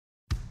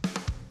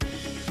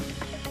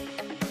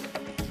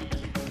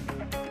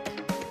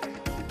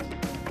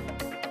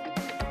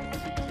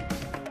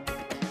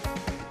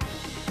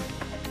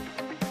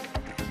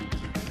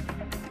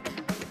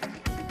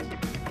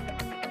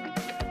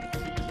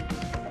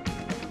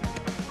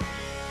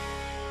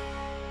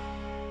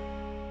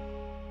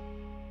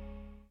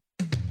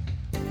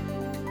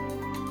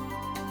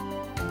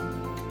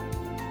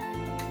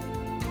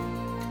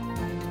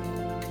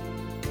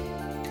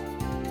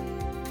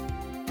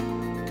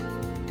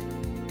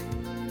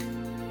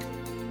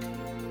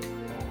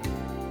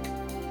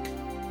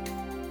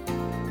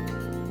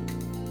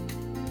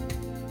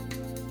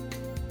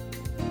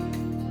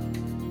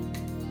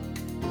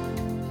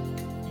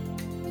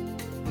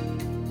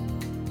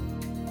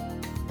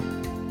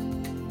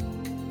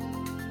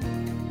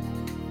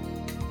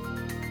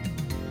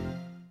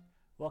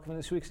Welcome to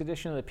this week's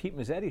edition of the Pete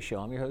Mezzetti Show.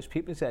 I'm your host,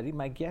 Pete Mezzetti.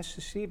 My guest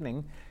this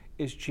evening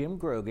is Jim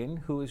Grogan,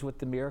 who is with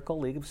the Miracle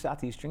League of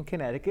Southeastern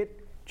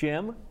Connecticut.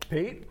 Jim,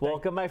 Pete,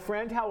 welcome, my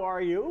friend. How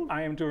are you?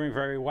 I am doing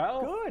very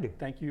well. Good.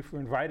 Thank you for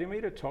inviting me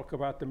to talk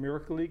about the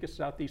Miracle League of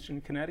Southeastern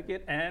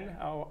Connecticut and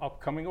our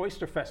upcoming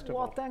Oyster Festival.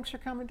 Well, thanks for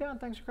coming down.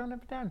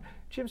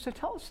 Jim, so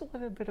tell us a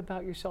little bit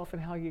about yourself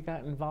and how you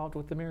got involved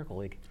with the Miracle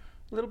League.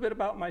 A little bit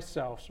about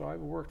myself. So I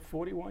worked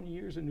 41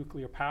 years in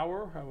nuclear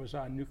power. I was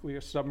on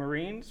nuclear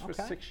submarines for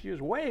 6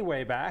 years,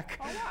 way back.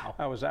 Oh, wow.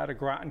 I was out of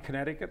Grogan,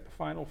 Connecticut, the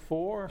Final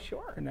Four.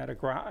 Sure. And out of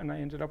Grogan, I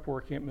ended up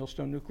working at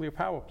Millstone Nuclear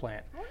Power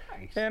Plant. Oh,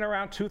 nice. And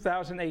around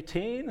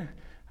 2018,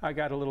 I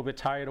got a little bit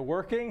tired of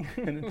working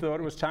and thought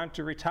it was time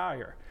to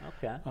retire.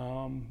 Okay.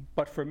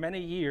 But for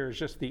many years,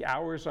 just the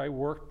hours I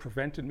worked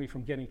prevented me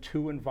from getting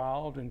too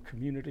involved in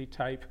community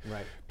type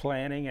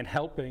planning and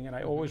helping, and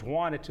I always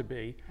wanted to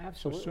be.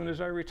 Absolutely. So as soon as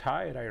I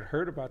retired, I had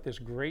heard about this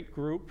great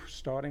group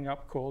starting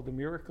up called the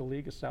Miracle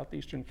League of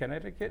Southeastern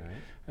Connecticut. Right.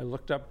 I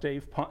looked up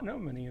Dave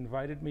Putnam and he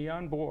invited me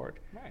on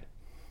board. Right.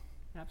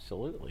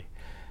 Absolutely.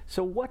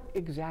 So what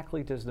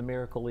exactly does the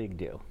Miracle League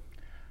do?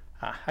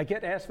 I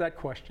get asked that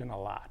question a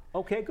lot.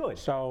 Okay, good.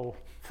 So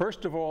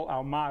first of all,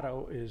 our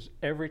motto is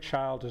every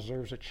child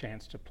deserves a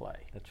chance to play.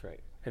 That's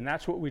right. And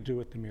that's what we do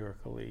at the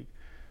Miracle League.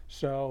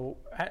 So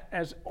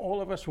as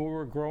all of us when we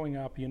were growing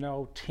up, you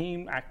know,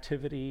 team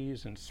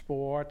activities and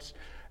sports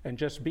and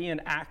just being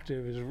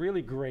active is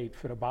really great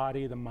for the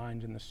body, the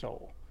mind, and the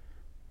soul.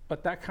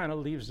 But that kind of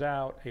leaves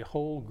out a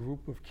whole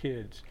group of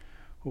kids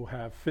who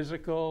have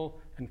physical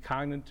and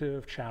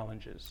cognitive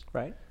challenges.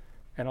 Right.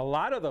 And a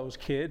lot of those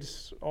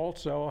kids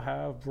also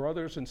have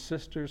brothers and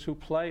sisters who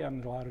play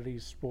on a lot of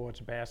these sports,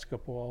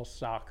 basketball,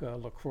 soccer,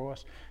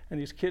 lacrosse, and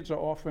these kids are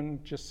often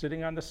just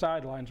sitting on the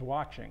sidelines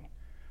watching.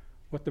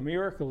 What the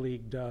Miracle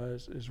League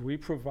does is we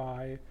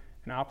provide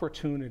an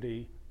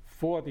opportunity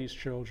for these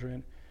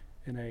children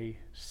in a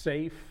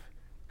safe,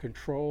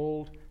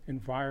 controlled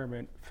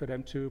environment for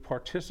them to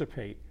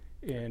participate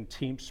in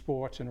team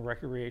sports and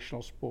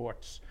recreational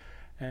sports.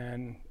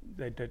 And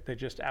they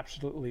just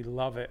absolutely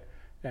love it.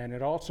 And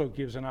it also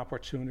gives an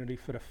opportunity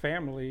for the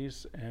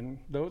families and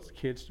those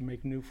kids to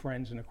make new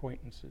friends and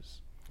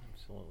acquaintances.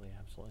 Absolutely.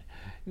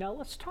 Now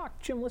let's talk,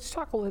 Jim,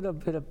 a little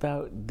bit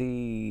about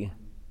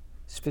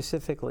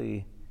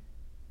specifically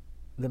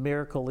the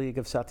Miracle League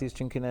of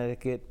Southeastern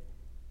Connecticut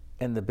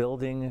and the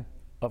building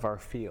of our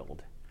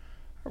field.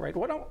 All right,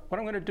 what I'm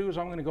going to do is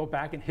I'm going to go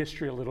back in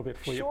history a little bit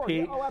for you,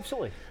 Pete. Yeah. Oh,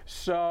 absolutely.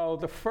 So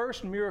the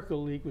first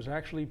Miracle League was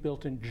actually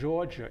built in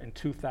Georgia in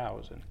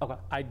 2000. Okay.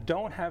 I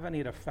don't have any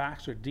of the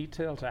facts or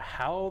details of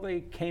how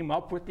they came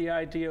up with the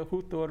idea,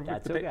 who thought of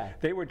it,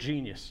 but they were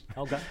genius.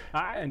 Okay.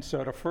 All right. And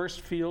so the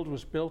first field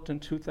was built in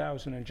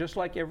 2000, and just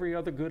like every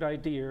other good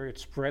idea, it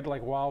spread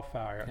like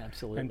wildfire.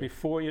 Absolutely. And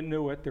before you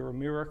knew it, there were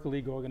Miracle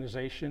League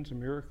organizations and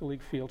Miracle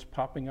League fields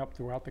popping up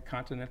throughout the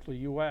continental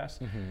U.S.,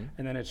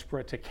 and then it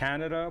spread to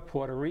Canada,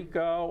 Puerto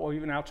Rico, or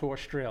even out to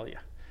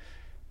Australia.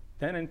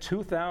 Then in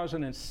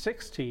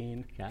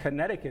 2016,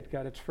 Connecticut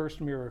got its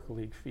first Miracle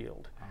League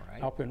field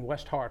up in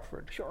West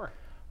Hartford. Sure.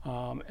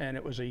 And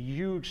it was a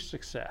huge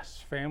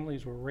success.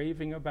 Families were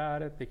raving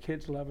about it. The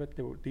kids love it.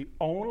 The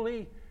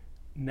only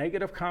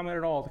negative comment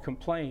at all, the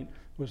complaint,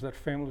 was that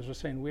families were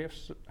saying we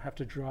have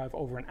to drive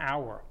over an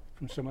hour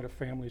from some of the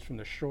families from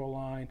the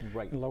shoreline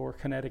in lower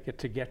Connecticut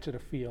to get to the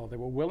field. They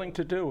were willing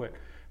to do it.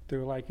 They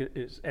were like,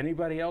 is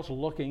anybody else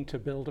looking to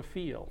build a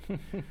field?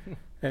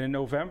 And in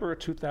November of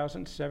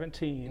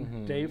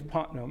 2017, Dave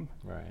Putnam,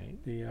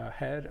 the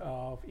head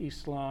of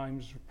East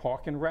Lyme's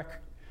Park and Rec,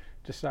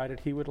 decided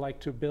he would like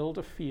to build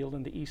a field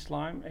in the East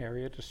Lyme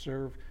area to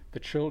serve the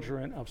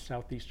children of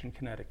Southeastern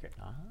Connecticut.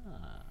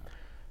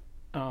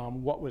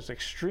 What was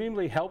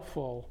extremely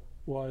helpful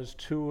was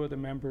two of the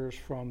members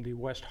from the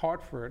West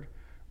Hartford,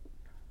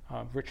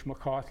 Rich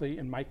McCarthy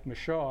and Mike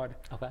Michaud,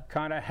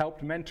 kind of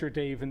helped mentor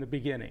Dave in the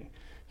beginning.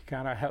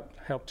 Kind of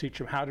help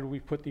teach him how do we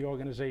put the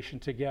organization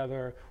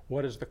together,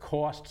 what is the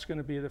costs going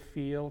to be of the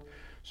field.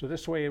 So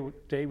this way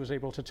Dave was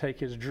able to take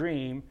his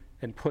dream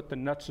and put the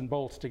nuts and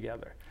bolts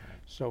together.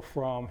 So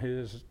from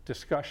his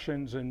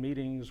discussions and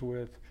meetings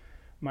with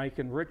Mike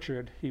and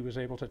Richard, he was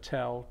able to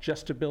tell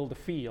just to build a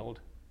field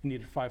you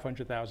needed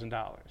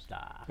 $500,000.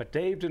 But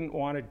Dave didn't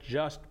want to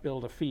just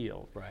build a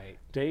field.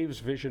 Dave's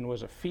vision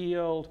was a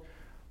field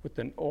with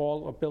an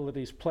all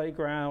abilities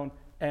playground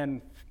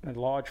and a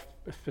large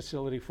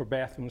facility for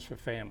bathrooms for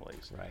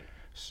families.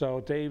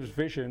 So Dave's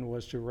vision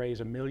was to raise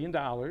 $1 million,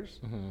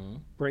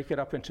 break it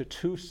up into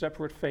two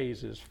separate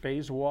phases.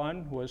 Phase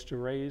one was to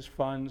raise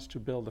funds to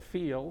build the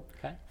field.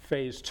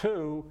 Phase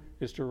two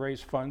is to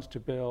raise funds to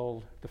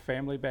build the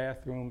family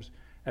bathrooms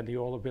and the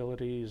all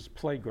abilities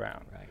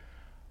playground.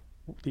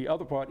 The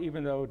other part,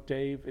 even though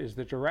Dave is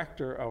the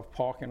director of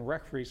Park and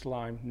Rec for East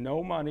Lyme,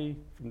 no money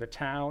from the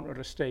town or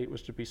the state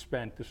was to be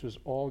spent. This was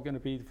all going to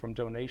be from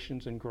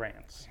donations and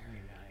grants.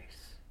 Very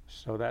nice.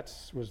 So that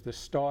was the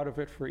start of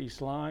it for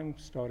East Lyme,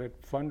 started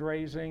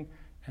fundraising,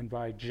 and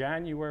by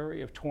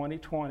January of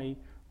 2020,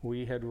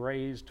 we had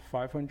raised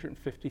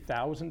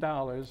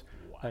 $550,000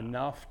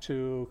 enough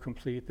to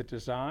complete the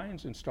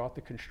designs and start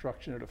the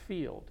construction of the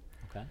field.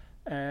 Okay.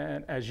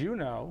 And as you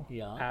know,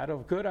 Yeah. out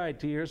of good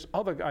ideas,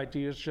 other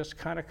ideas just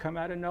kind of come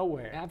out of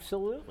nowhere.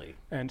 Absolutely.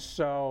 And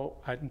so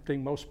I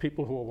think most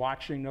people who are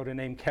watching know the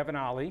name Kevin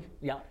Ollie,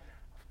 Yeah.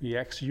 the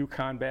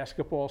ex-UConn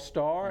basketball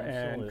star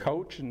Absolutely. and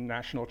coach and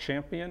national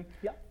champion.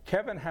 Yeah.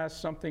 Kevin has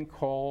something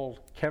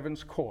called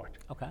Kevin's Court.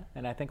 Okay.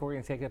 And I think we're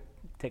going to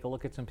take a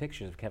look at some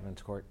pictures of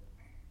Kevin's Court.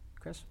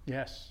 Chris?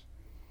 Yes.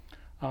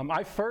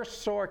 I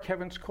first saw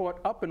Kevin's Court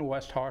up in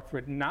West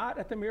Hartford, not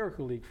at the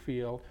Miracle League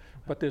field,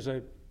 but there's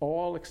a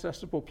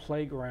all-accessible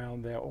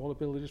playground there,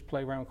 all-abilities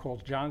playground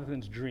called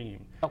Jonathan's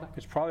Dream. Okay.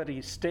 It's probably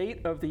the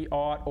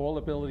state-of-the-art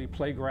all-ability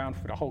playground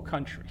for the whole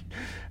country.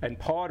 And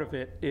part of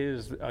it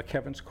is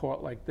Kevin's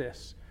Court like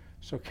this.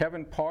 So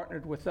Kevin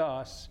partnered with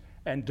us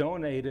and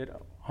donated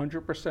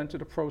 100% of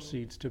the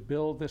proceeds to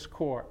build this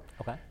court.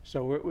 Okay.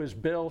 So it was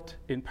built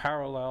in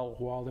parallel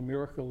while the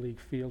Miracle League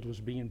field was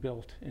being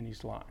built in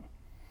East Lyme.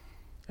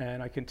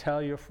 And I can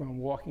tell you from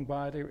walking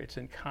by there, it's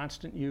in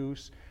constant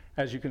use.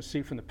 As you can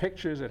see from the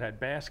pictures, it had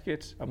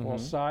baskets of all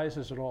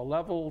sizes at all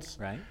levels.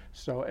 Right.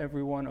 So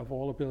everyone of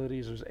all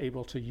abilities was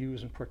able to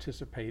use and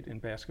participate in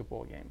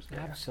basketball games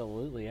there.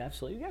 Absolutely,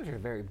 absolutely. You guys are a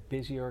very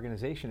busy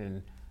organization,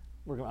 and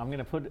I'm going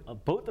to put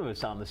both of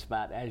us on the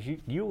spot. As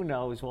you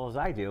know as well as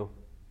I do,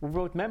 we're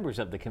both members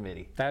of the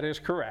committee. That is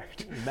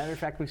correct. As a matter of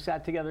fact, we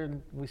sat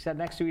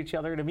next to each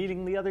other at a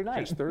meeting the other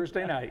night. It's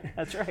Thursday night.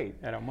 That's right.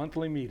 At a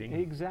monthly meeting.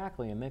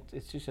 Exactly, and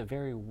it's just a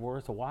very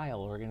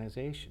worthwhile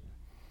organization.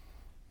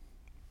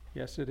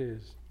 Yes, it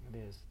is. It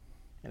is,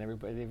 and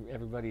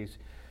everybody's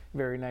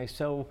very nice.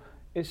 So,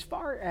 as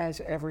far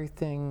as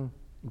everything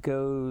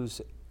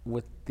goes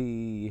with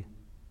we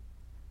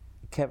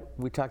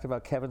talked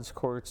about Kevin's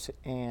Courts,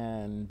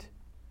 and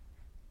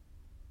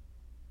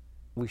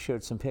we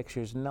showed some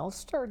pictures. Now let's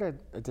start a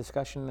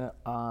discussion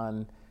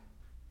on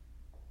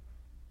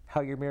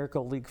how your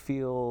Miracle League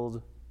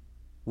field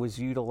was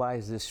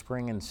utilized this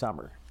spring and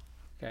summer.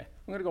 Okay,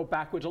 I'm going to go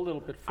backwards a little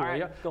bit for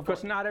you,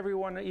 because not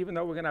everyone, even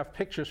though we're going to have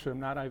pictures for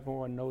them, not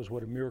everyone knows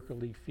what a Miracle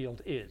League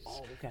field is.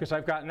 Because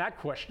I've gotten that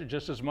question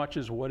just as much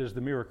as what is the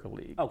Miracle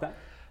League. Okay.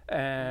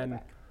 And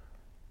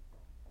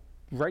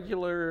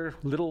regular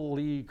Little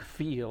League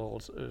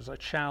fields is a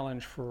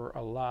challenge for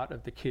a lot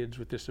of the kids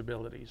with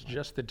disabilities.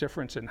 Just the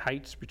difference in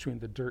heights between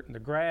the dirt and the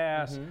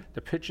grass,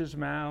 the pitcher's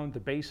mound, the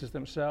bases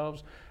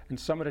themselves, and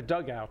some of the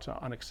dugouts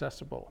are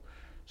inaccessible.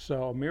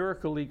 So a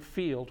Miracle League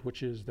field,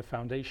 which is the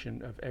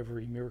foundation of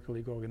every Miracle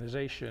League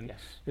organization,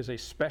 is a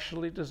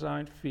specially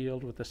designed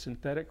field with a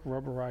synthetic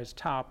rubberized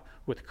top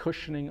with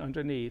cushioning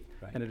underneath,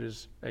 and it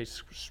is a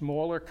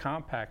smaller,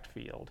 compact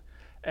field,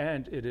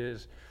 and it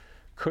is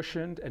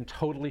cushioned and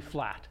totally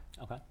flat.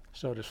 Okay.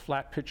 So it is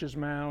flat pitcher's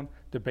mound.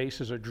 The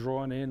bases are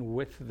drawn in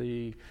with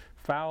the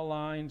foul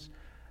lines.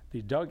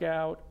 The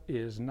dugout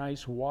is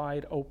nice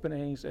wide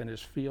openings and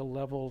is field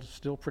leveled,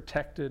 still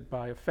protected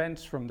by a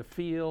fence from the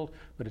field,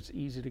 but it's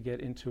easy to get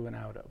into and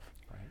out of.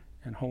 Right.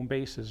 And home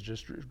base is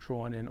just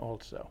drawn in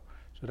also.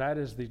 So that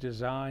is the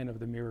design of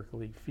the Miracle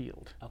League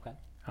field. Okay.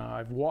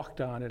 I've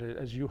walked on it,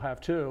 as you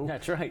have too.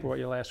 That's right. Brought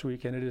you last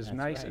week, and it is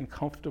nice and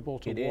comfortable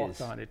to walk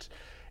on.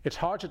 It's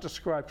hard to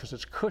describe because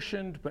it's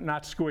cushioned but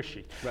not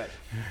squishy. Right.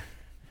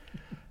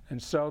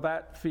 And so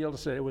that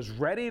field, it was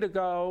ready to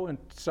go in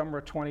summer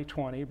of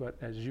 2020, but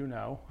as you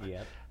know,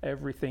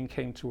 everything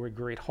came to a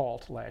great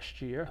halt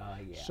last year.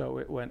 So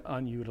it went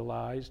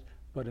unutilized.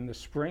 But in the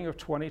spring of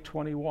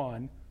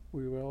 2021,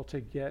 we were able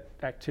to get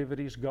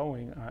activities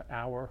going on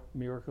our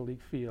Miracle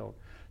League field.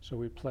 So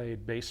we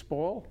played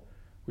baseball,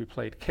 we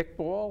played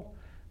kickball,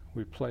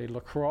 we played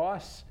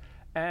lacrosse,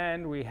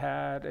 and we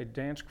had a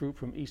dance group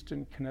from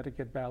Eastern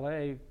Connecticut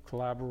Ballet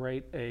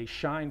collaborate a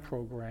Shine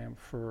program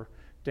for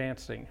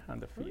dancing on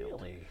the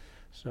field. Really?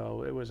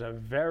 So it was a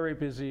very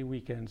busy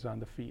weekends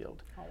on the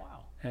field. Oh,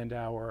 wow. And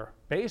our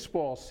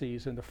baseball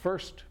season,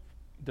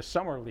 the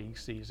summer league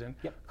season,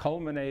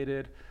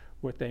 culminated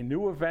with a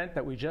new event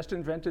that we just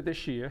invented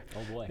this year.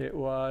 Oh, boy. It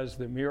was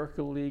the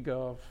Miracle League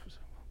of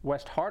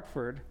West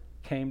Hartford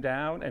came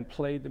down and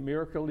played the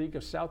Miracle League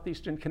of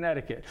Southeastern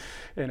Connecticut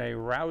in a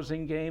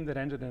rousing game that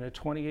ended in a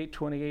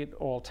 28-28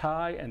 all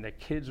tie, and the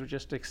kids were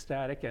just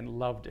ecstatic and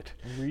loved it.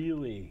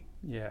 Really?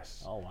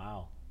 Yes. Oh,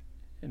 wow.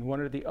 And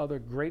one of the other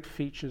great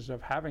features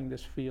of having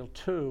this field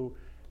too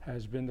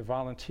has been the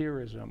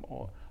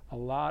volunteerism. A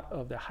lot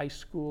of the high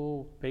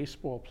school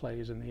baseball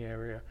players in the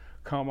area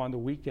come on the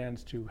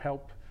weekends to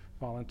help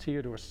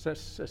volunteer to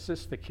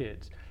assist the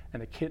kids.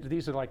 And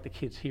these are like the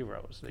kids'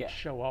 heroes. They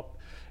show up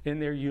in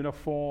their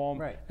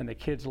uniform, and the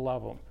kids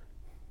love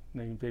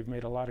them. They've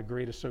made a lot of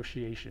great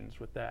associations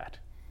with that.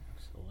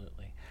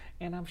 Absolutely.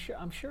 And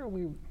I'm sure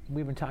we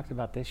haven't talked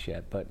about this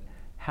yet, but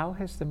how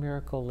has the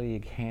Miracle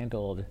League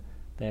handled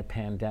the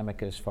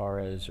pandemic as far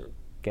as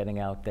getting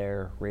out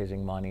there,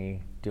 raising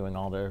money, doing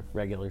all the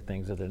regular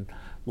things of the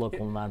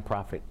local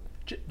nonprofit?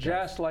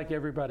 Just like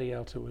everybody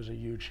else, it was a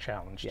huge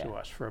challenge to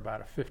us for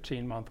about a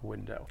 15-month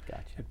window.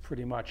 Gotcha. And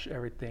pretty much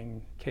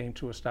everything came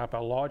to a stop.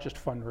 Our largest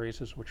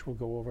fundraisers, which we'll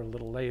go over a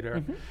little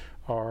later,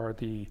 are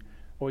the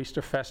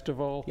Oyster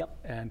Festival, Yep.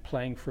 and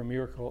Playing for a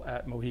Miracle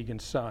at Mohegan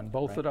Sun.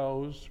 Both of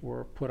those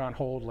were put on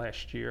hold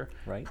last year,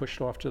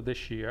 pushed off to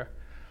this year.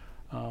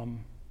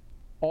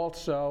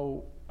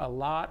 Also, a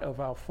lot of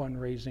our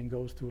fundraising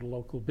goes through the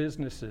local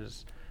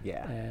businesses.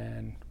 Yeah.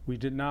 And we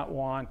did not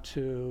want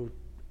to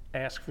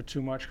ask for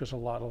too much because a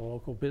lot of the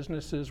local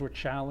businesses were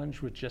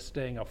challenged with just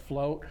staying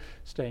afloat,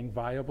 staying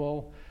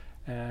viable,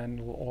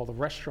 and all the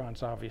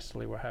restaurants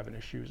obviously were having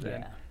issues.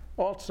 And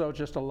also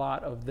just a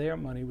lot of their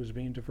money was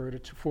being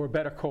diverted for a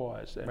better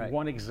cause. And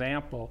one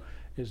example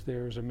is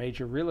there's a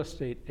major real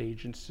estate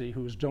agency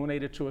who's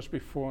donated to us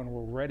before and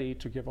were ready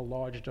to give a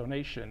large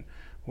donation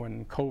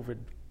when COVID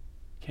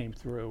came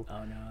through.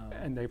 Oh, no.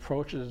 And they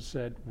approached us and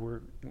said,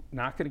 we're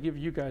not going to give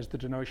you guys the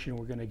donation,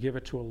 we're going to give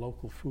it to a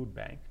local food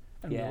bank.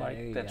 And we're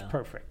like, that's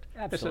perfect.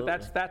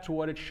 Absolutely. So that's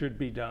what it should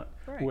be done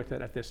with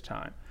it at this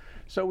time.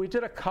 So we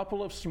did a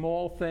couple of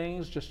small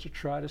things just to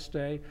try to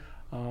stay.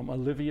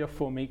 Olivia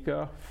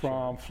Formica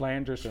from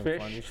Flanders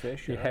Fish,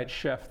 the head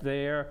chef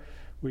there.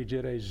 We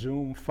did a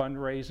Zoom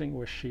fundraising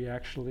where she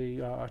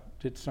actually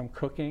did some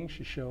cooking.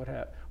 She showed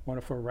one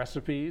of her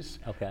recipes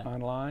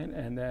online,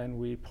 and then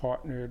we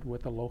partnered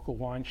with a local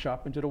wine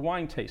shop and did a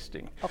wine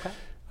tasting.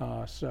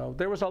 So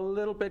there was a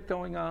little bit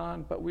going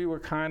on, but we were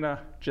kind of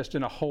just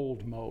in a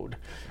hold mode,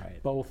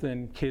 both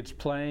in kids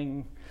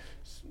playing,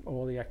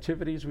 all the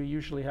activities we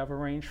usually have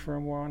arranged for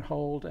them were on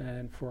hold,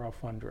 and for our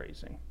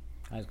fundraising.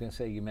 I was going to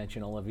say, you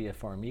mentioned Olivia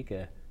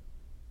Formica.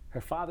 Her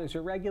father's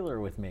a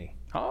regular with me.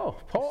 Oh,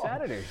 Paul.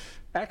 Senators.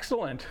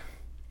 Excellent.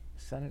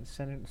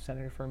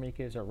 Senator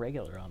Formica is a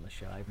regular on the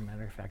show. As a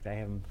matter of fact, I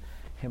have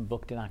him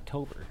booked in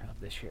October of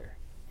this year.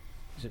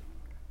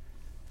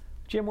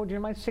 Jim, would you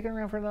mind sticking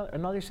around for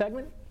another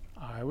segment?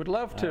 I would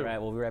love to. All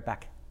right, we'll be right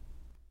back.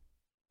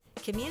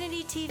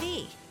 Community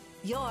TV,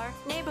 your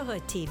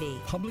neighborhood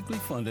TV. Publicly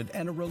funded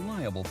and a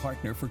reliable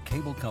partner for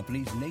cable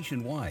companies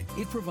nationwide,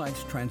 it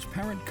provides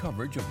transparent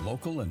coverage of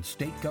local and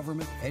state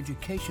government,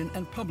 education,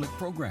 and public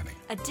programming.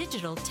 A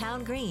digital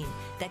town green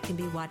that can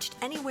be watched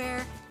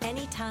anywhere,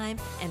 anytime,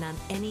 and on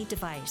any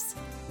device.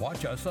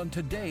 Watch us on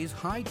today's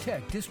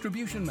high-tech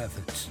distribution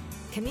methods.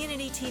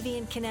 Community TV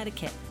in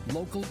Connecticut.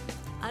 Local,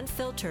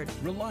 unfiltered,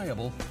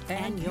 reliable,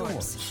 and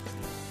yours.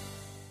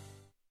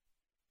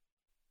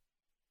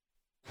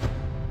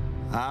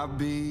 I'll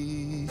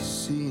be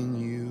seeing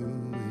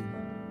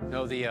you.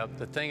 No, the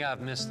thing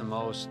I've missed the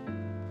most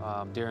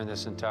during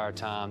this entire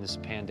time, this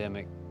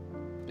pandemic,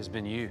 has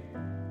been you.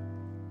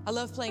 I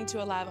love playing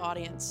to a live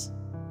audience.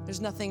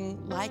 There's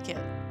nothing like it.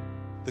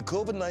 The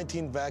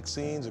COVID-19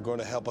 vaccines are going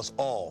to help us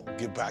all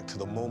get back to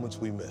the moments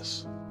we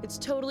miss. It's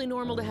totally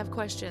normal to have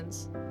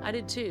questions. I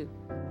did too.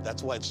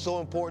 That's why it's so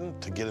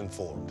important to get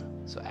informed.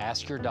 So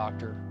ask your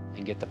doctor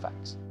and get the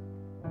facts.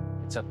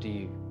 It's up to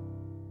you.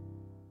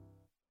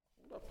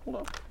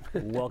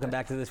 Welcome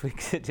back to this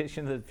week's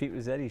edition of the Pete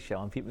Mezzetti Show.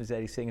 I'm Pete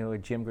Mezzetti, sitting here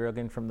with Jim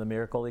Grogan from the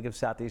Miracle League of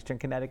Southeastern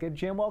Connecticut.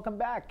 Jim, welcome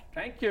back.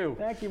 Thank you.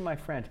 Thank you, my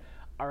friend.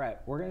 All right,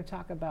 we're going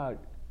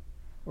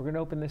to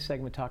open this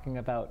segment talking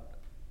about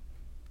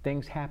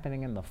things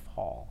happening in the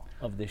fall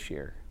of this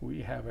year.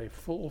 We have a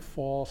full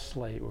fall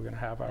slate. We're going to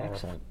have our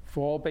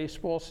fall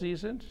baseball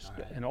season,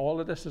 and all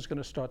of this is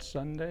going to start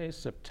Sunday,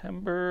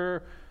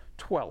 September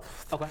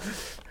 12th. Okay.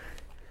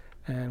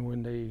 And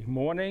in the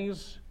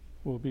mornings,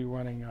 we'll be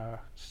running a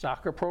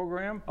soccer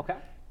program. Okay.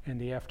 In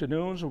the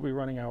afternoons, we'll be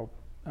running our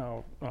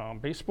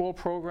baseball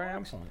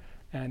program. Excellent.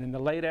 And in the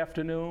late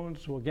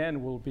afternoons,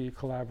 we'll be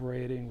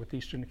collaborating with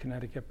Eastern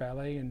Connecticut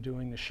Ballet and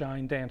doing the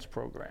Shine Dance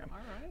program. All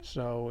right.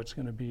 So it's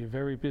going to be a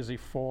very busy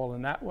fall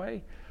in that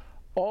way.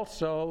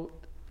 Also,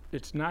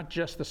 it's not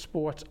just the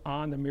sports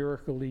on the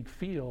Miracle League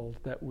field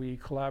that we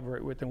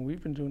collaborate with, and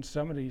we've been doing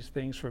some of these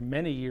things for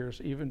many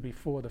years, even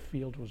before the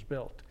field was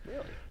built.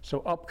 Really? So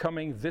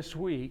upcoming this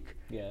week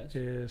Yes.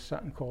 is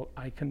something called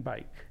I Can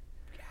Bike.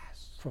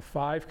 Yes. For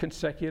 5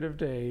 consecutive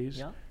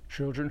days,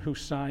 children who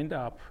signed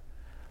up,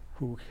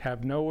 who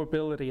have no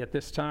ability at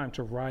this time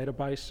to ride a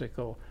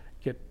bicycle,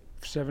 get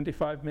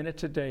 75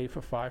 minutes a day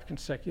for 5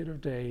 consecutive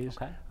days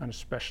on a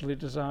specially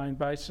designed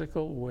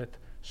bicycle with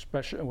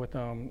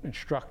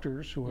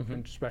instructors who have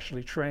been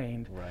specially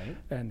trained. Right.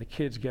 And the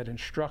kids get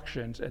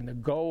instructions, and the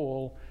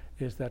goal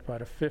is that by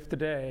the 5th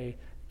day,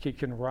 a kid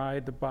can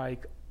ride the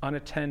bike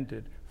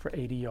unattended for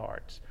 80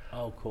 yards.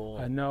 Oh, cool.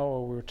 I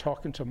know we were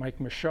talking to Mike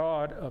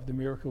Michaud of the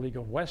Miracle League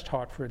of West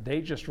Hartford. They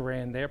just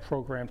ran their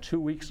program 2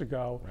 weeks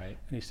ago, and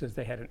he says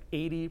they had an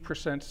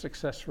 80%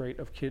 success rate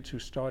of kids who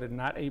started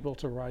not able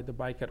to ride the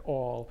bike at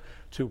all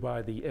to,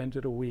 by the end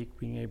of the week,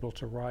 being able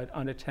to ride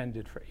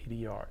unattended for 80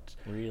 yards.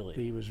 Really?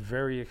 He was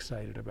very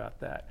excited about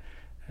that,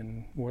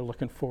 and we're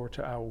looking forward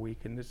to our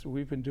week. And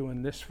we've been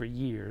doing this for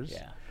years.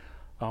 Yeah.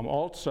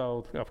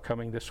 Also,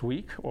 upcoming this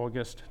week,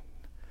 August,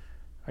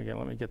 again,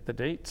 let me get the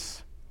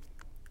dates.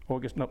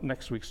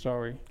 Next week,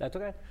 sorry. That's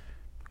okay.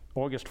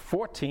 August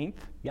 14th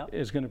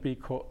is going to be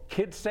called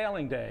Kids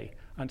Sailing Day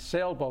on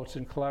sailboats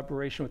in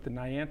collaboration with the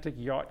Niantic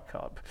Yacht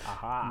Club.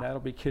 And that'll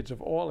be kids of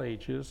all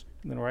ages.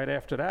 And then right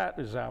after that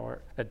is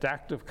our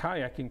adaptive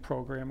kayaking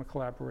program in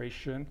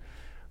collaboration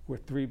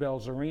with Three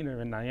Bells Arena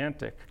in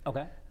Niantic.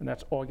 Okay. And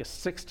that's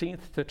August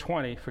 16th to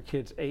 20 for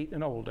kids 8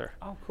 and older.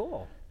 Oh,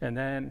 cool. And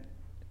then,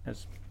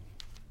 as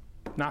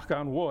knock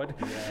on wood,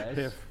 yes.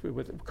 if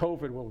with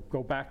COVID, we'll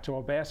go back to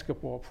our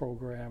basketball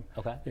program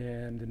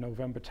in the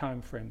November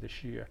timeframe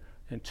this year.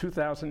 In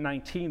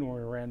 2019, when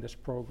we ran this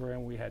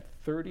program, we had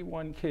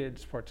 31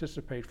 kids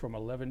participate from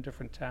 11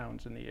 different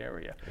towns in the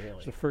area. Really?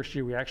 So the first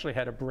year, we actually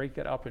had to break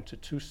it up into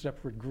 2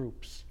 separate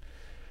groups.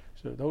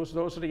 So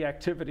those are the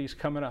activities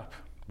coming up.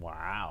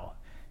 Wow.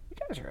 You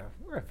guys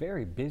we're a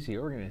very busy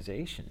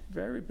organization.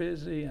 Very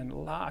busy, and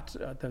lots.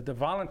 The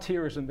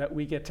volunteerism that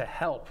we get to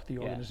help the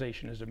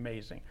organization is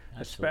amazing,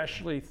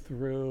 especially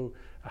through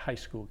high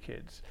school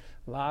kids.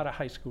 A lot of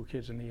high school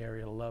kids in the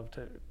area love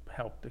to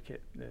help the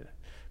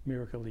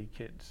Miracle League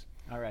kids.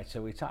 All right,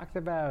 so we talked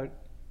about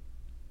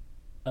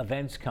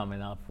events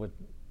coming up, with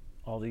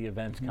all the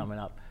events coming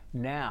up.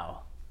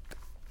 Now,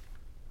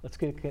 let's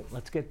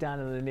get down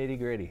to the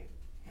nitty-gritty.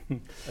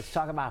 Let's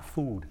talk about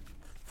food.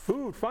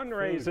 Food,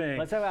 fundraising. Food.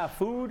 Let's talk about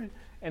food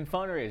and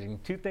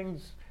fundraising. 2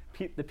 things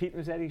the Pete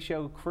Mezzetti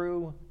Show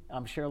crew,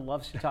 I'm sure,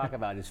 loves to talk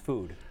about is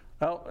food.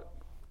 Well,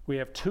 we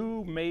have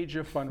 2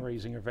 major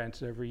fundraising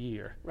events every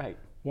year. Right.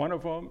 One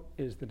of them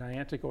is the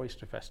Niantic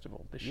Oyster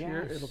Festival. This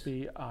year it'll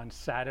be on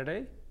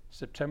Saturday,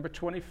 September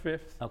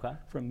 25th,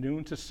 from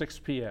noon to 6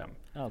 p.m.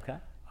 Okay.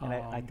 And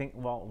I think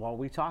while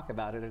we talk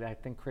about it, I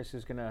think Chris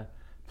is going to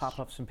pop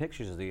up some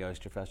pictures of the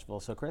Oyster Festival.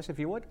 So Chris, if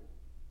you would.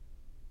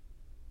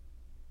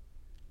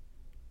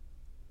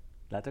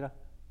 Let's go.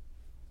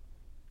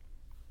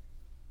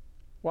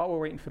 While we're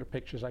waiting for the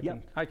pictures,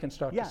 I can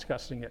start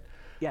discussing it.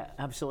 Yeah,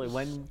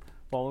 absolutely.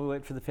 While we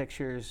wait for the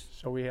pictures.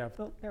 So we have.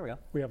 Oh, there we go.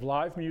 We have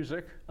live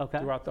music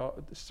throughout the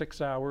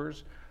 6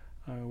 hours.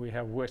 We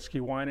have Whiskey,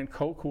 Wine, and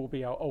Coke, who will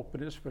be our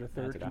openers for the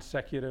 3rd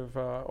consecutive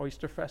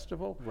Oyster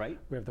Festival. Right.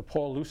 We have the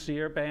Paul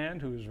Lucier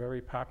Band, who is very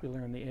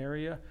popular in the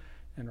area.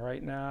 And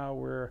right now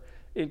we're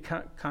in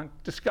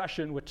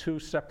discussion with 2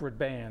 separate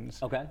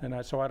bands. Okay.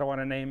 And so I don't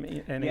want to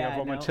name any of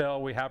them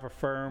until we have a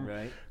firm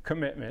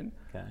commitment.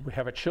 Okay. We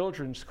have a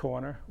children's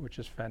corner, which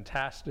is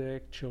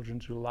fantastic. Children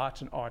do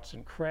lots in arts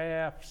and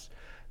crafts.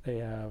 They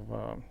have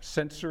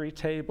sensory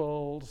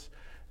tables.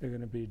 They're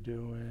going to be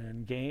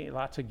doing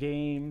lots of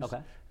games.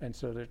 Okay. And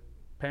so the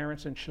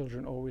parents and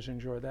children always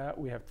enjoy that.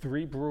 We have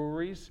 3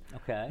 breweries.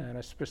 Okay. And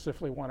I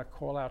specifically want to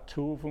call out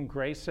 2 of them,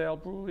 Gray Sail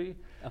Brewery,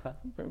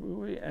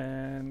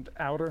 and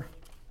Outer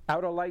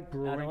Light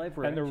Brewing.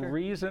 And the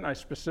reason I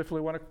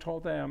specifically want to tell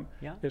them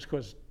is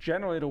because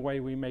generally the way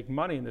we make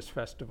money in this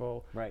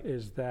festival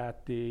is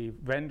that the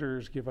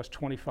vendors give us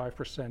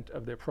 25%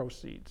 of their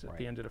proceeds at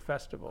the end of the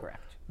festival.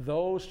 Correct.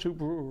 Those 2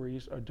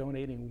 breweries are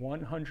donating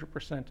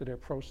 100% of their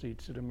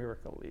procedes to the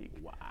Miracle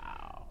League.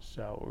 Wow.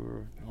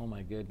 So we're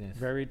my goodness,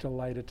 very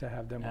delighted to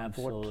have them on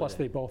board. Plus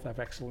they both have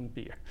excellent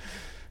beer.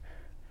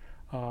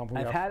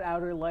 I've had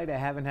Outer Light. I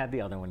haven't had the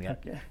other one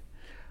yet. Okay.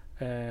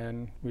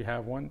 And we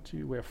have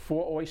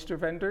 4 oyster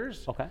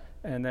vendors. Okay.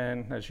 And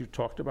then, as you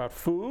talked about,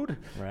 food.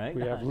 Right.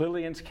 We have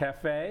Lillian's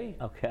Cafe.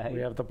 Okay. We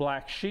have the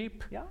Black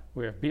Sheep. Yeah.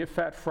 We have Beer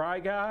Fat Fry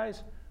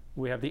Guys.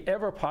 We have the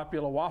ever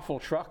popular waffle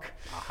truck.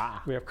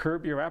 Aha. We have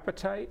Curb Your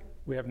Appetite.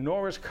 We have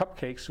Nora's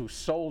Cupcakes, who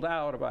sold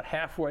out about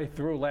halfway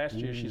through last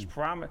year. She's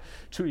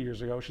 2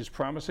 years ago. She's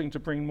promising to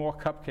bring more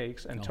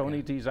cupcakes. And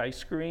Tony D's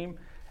Ice Cream,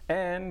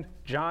 and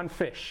John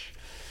Fish,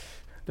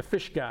 the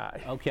fish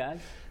guy. Okay.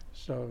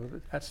 So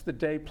that's the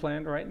day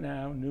planned right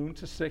now, noon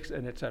to 6,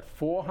 and it's at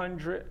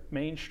 400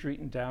 Main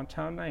Street in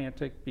downtown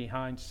Niantic,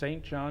 behind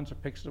St. John's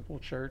Episcopal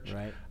Church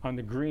on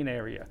the green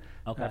area.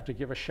 Okay. I have to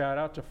give a shout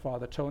out to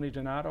Father Tony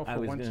Donato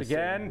for once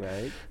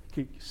again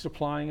keep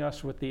supplying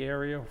us with the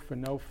area for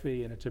no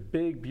fee. And it's a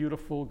big,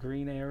 beautiful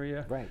green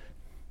area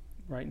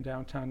right in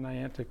downtown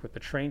Niantic with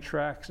the train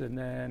tracks and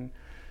then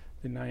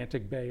the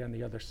Niantic Bay on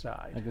the other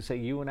side. I can say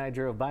you and I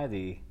drove by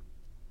the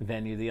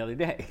venue the other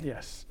day.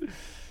 Yes.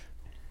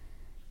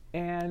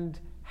 And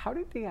how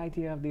did the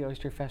idea of the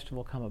Oyster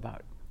Festival come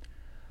about?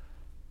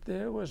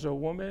 There was a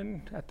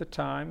woman at the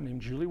time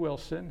named Julie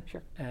Wilson,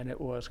 and it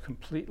was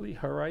completely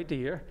her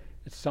idea.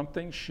 It's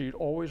something she'd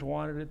always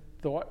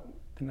thought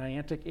the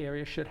Niantic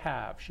area should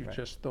have. She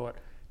just thought,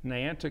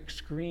 Niantic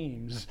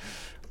screams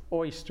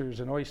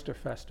oysters and Oyster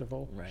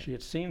Festival. She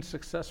had seen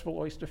successful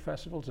oyster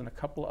festivals in a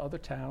couple of other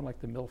towns,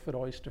 like the Milford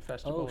Oyster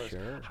Festival is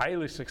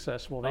highly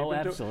successful.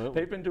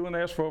 They've been doing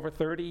this for over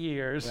 30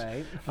 years.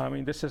 I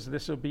mean,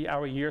 this will be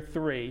our year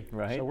 3.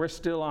 So we're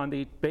still on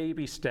the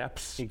baby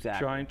steps,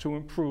 trying to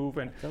improve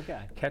and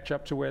catch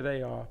up to where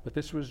they are. But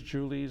this was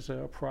Julie's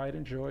pride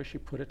and joy. She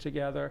put it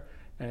together,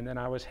 and then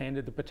I was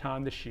handed the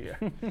baton this year.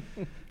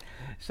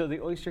 So the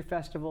Oyster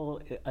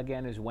Festival,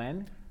 again, is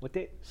when? What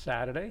date?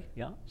 Saturday,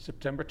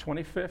 September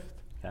 25th,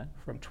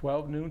 from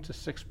 12 noon to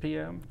 6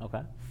 p.m.,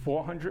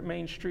 400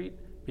 Main Street,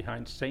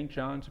 behind St.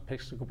 John's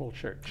Episcopal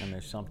Church. And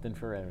there's something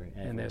for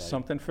everybody. And there's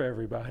something for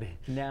everybody.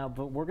 Now,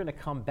 but we're going to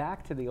come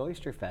back to the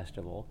Oyster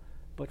Festival,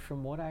 but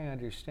from what I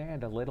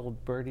understand, a little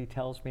birdie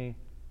tells me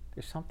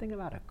there's something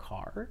about a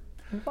car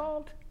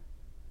involved?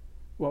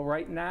 Well,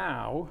 right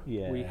now,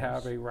 Yes. we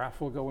have a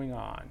raffle going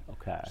on.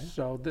 Okay.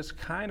 So this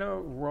kind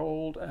of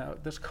rolled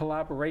out, this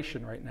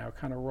collaboration right now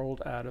kind of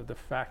rolled out of the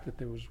fact that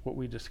there was what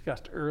we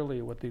discussed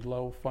earlier with the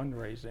low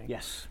fundraising.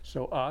 Yes.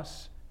 So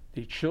us,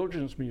 the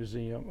Children's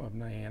Museum of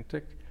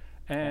Niantic,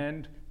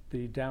 and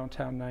the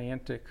Downtown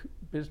Niantic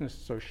Business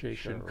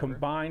Association Sure.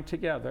 combined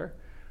together.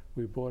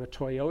 We bought a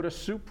Toyota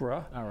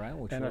Supra All right,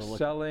 which and we're are looking-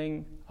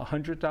 selling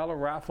 $100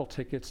 raffle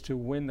tickets to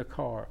win the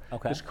car.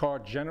 Okay. This car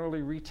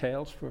generally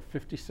retails for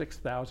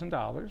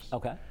 $56,000.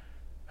 Okay.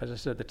 As I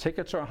said, the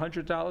tickets are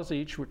 $100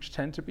 each, which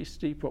tend to be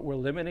steep, but we're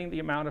limiting the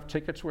amount of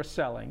tickets we're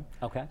selling.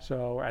 Okay.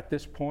 So at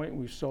this point,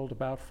 we've sold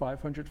about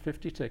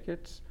 550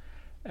 tickets,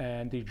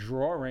 and the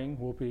drawing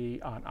will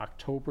be on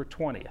October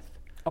 20th.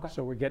 Okay.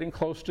 So we're getting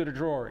close to the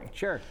drawing.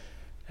 Sure.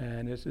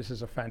 And this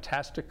is a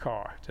fantastic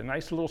car. It's a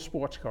nice little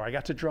sports car. I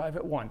got to drive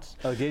it once.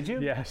 Oh, did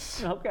you?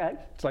 Yes. Okay.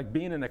 It's like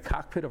being in the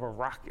cockpit of a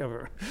rocket.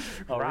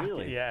 Oh,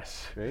 really?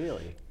 Yes.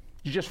 Really?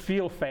 You just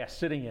feel fast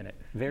sitting in it.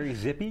 Very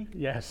zippy?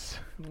 Yes.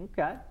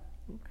 Okay.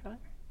 Okay.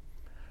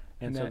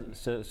 And then-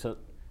 so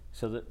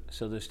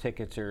those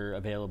tickets are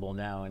available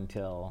now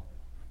until.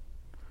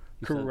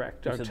 you said-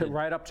 Correct. you said the-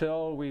 Right up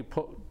till we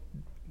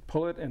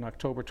pull it in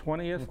October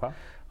 20th. Okay.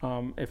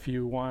 If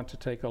you want to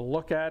take a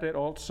look at it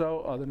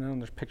also, other than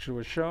the picture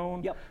was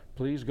shown, Yep.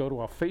 please go to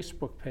our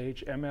Facebook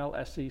page,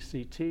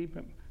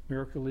 MLSECT,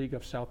 Miracle League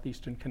of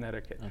Southeastern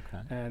Connecticut.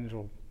 Okay. And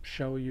it'll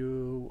show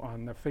you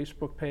on the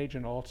Facebook page,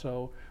 and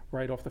also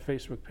right off the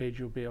Facebook page,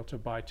 you'll be able to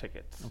buy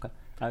tickets. Okay.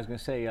 I was going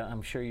to say,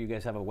 I'm sure you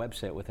guys have a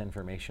website with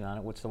information on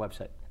it. What's the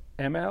website?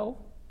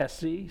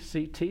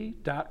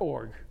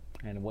 MLSECT.org.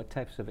 And what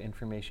types of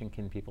information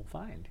can people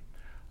find?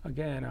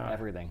 Again,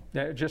 Everything.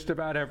 Yeah, just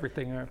about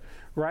everything.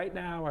 Right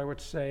now, I would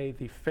say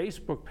the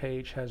Facebook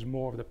page has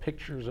more of the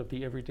pictures of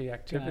the everyday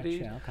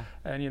activities. Gotcha, okay.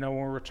 And when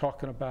we're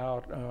talking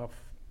about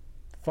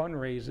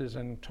fundraisers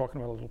and talking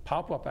about little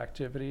pop-up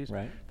activities,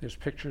 Right. there's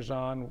pictures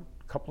on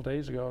a couple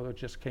days ago that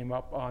just came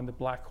up on the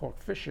Black Hawk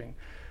Fishing,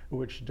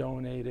 which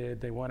donated.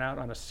 They went out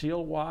on a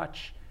seal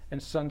watch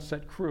and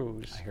sunset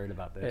cruise. I heard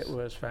about this. It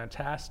was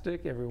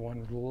fantastic.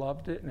 Everyone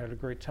loved it and had a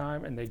great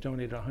time, and they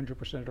donated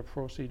 100% of the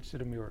proceeds to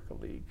the Miracle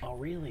League. Oh,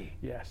 really?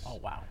 Yes. Oh,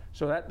 wow.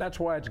 So that's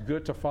why it's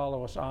good to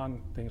follow us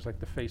on things like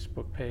the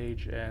Facebook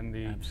page and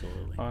the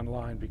Absolutely.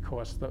 online,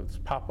 because those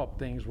pop-up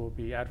things will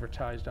be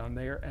advertised on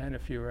there. And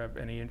if you have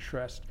any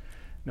interest,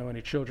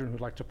 any children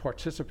who'd like to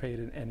participate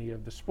in any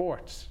of the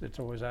sports, it's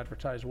always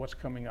advertised what's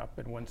coming up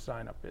and when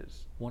sign-up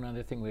is. One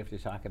other thing we have to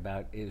talk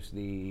about is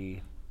the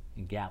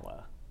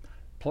gala.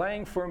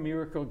 Playing for a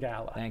Miracle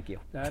Gala. Thank you.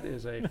 That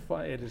is a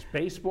fun. It is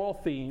baseball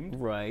themed.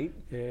 Right.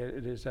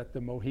 It is at the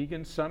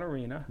Mohegan Sun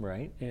Arena.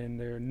 Right. In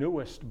their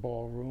newest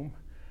ballroom.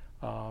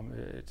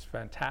 It's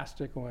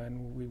fantastic.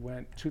 When we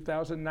went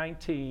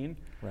 2019,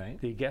 Right.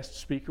 the guest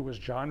speaker was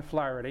John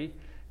Flaherty.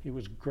 He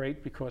was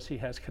great because he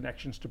has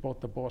connections to both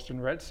the Boston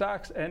Red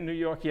Sox and New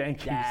York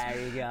Yankees. There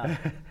you go.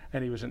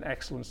 And he was an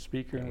excellent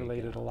speaker and There you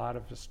related go. a lot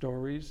of the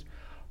stories.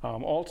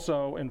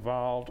 Also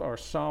involved are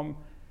some,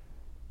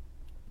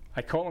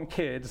 I call them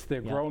kids,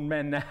 they're Yeah. grown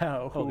men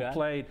now, who Okay.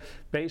 played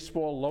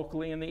baseball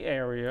locally in the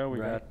area. We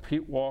Right. got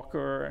Pete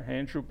Walker,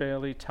 Andrew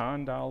Bailey,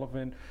 Tom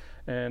Donovan,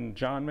 and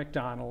John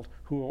McDonald,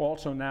 who are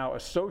also now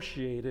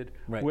associated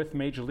Right. with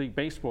Major League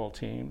Baseball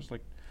teams.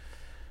 Like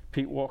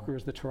Pete Walker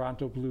is the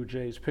Toronto Blue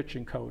Jays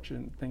pitching coach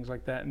and things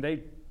like that. And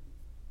they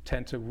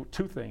tend to,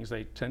 two things,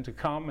 they tend to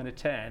come and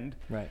attend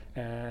Right.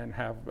 and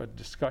have a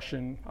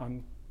discussion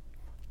on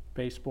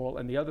baseball,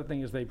 and the other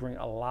thing is they bring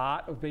a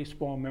lot of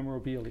baseball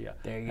memorabilia.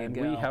 There you and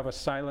go. we have a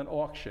silent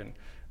auction,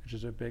 which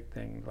is a big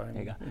thing. There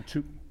you go.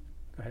 Go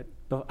ahead.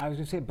 But I was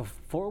going to say,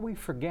 before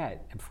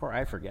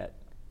I forget,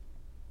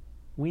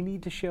 we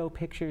need to show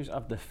pictures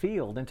of the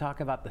field and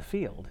talk about the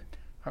field.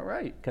 All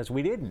right. Because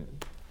we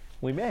didn't.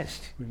 We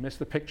missed. We missed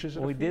the pictures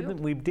of the field?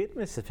 We did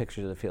miss the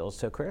pictures of the field.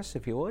 So, Chris,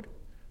 if you would.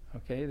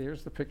 Okay,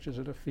 there's the pictures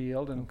of the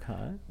field, and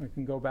Okay. we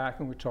can go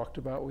back and we talked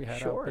about we had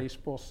Sure. our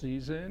baseball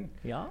season,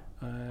 Yeah.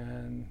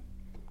 and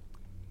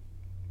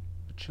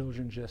the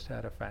children just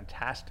had a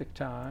fantastic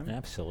time.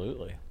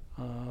 Absolutely.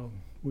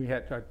 We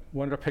had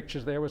one of the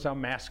pictures there was our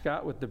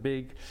mascot with the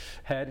big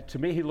head. To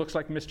me, he looks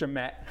like Mr.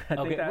 Met. I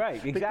Okay, think that, right, I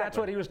think that's exactly.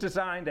 what he was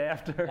designed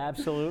after.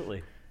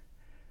 Absolutely.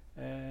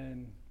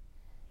 And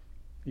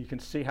you can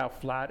see how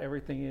flat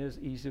everything is,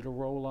 easy to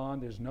roll on.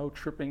 There's no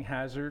tripping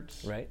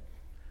hazards. Right.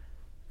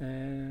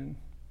 And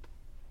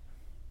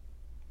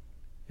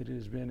it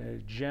has been a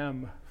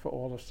gem for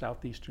all of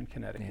Southeastern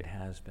Connecticut. It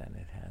has been.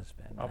 It has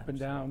been. Up and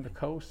down the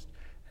coast.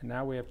 And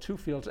now we have two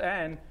fields.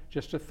 And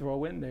just to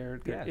throw in there,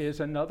 there Yes. is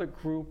another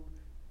group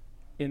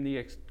in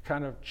the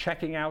kind of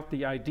checking out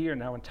the idea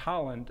now in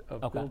Tolland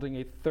of Okay. building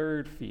a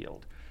third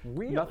field.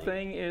 Really?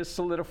 Nothing is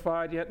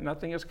solidified yet,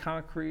 nothing is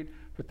concrete,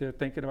 but they're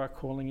thinking about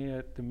calling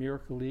it the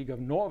Miracle League of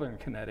Northern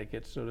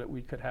Connecticut so that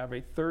we could have a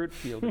third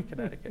field in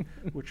Connecticut,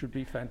 which would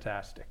be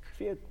fantastic.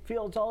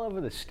 Fields all over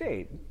the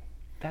state.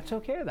 That's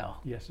okay, though.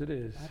 Yes, it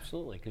is.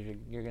 Absolutely, because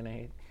you're going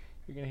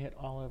to hit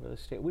all over the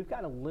state. We've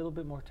got a little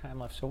bit more time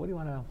left. So what do you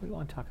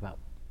want to talk about?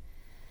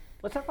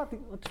 Let's talk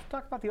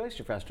about the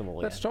Oyster Festival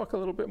again. Let's talk a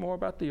little bit more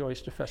about the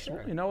Oyster Festival.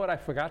 Sure. You know what I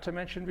forgot to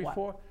mention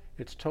before?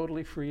 It's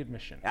totally free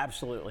admission.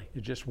 Absolutely.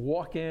 You just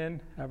walk in,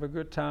 have a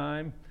good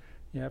time.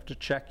 You have to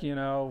check, you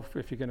know,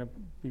 if you're going to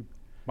be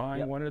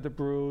buying one of the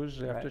brews,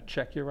 you have to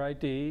check your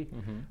ID.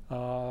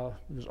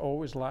 There's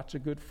always lots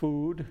of good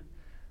food.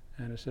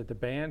 And I said the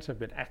bands have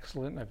been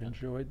excellent. I've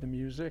enjoyed the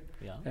music.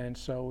 And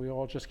so we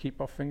all just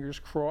keep our fingers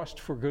crossed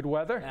for good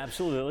weather.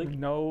 Absolutely.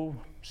 No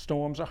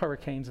storms or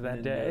hurricanes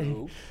that day.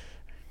 No.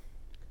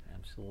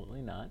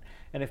 Absolutely not.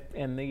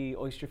 And the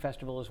Oyster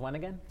Festival is when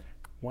again?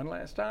 One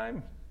last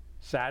time.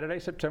 Saturday,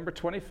 September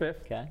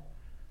 25th. Okay.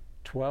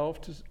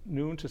 12 to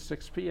noon to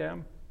 6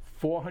 p.m.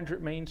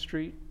 400 Main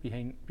Street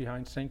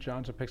behind St.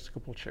 John's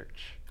Episcopal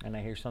Church. And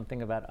I hear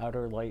something about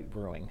Outer Light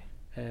Brewing.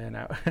 And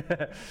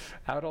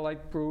Outer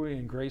Light Brewing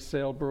and Gray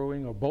Sail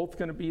Brewing are both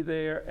going to be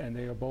there, and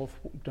they are both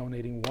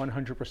donating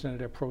 100% of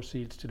their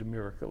proceeds to the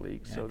Miracle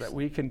League. Excellent. So that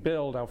we can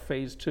build our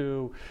Phase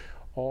 2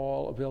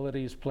 all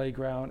abilities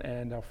playground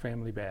and our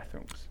family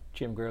bathrooms.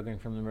 Jim Grogan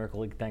from the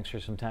Miracle League, thanks for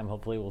some time.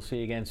 Hopefully we'll see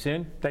you again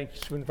soon.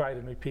 Thanks for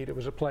inviting me, Pete. It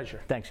was a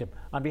pleasure. Thanks, Jim.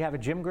 On behalf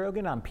of Jim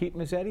Grogan, I'm Pete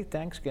Mezzetti.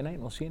 Thanks, good night,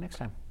 and we'll see you next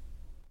time.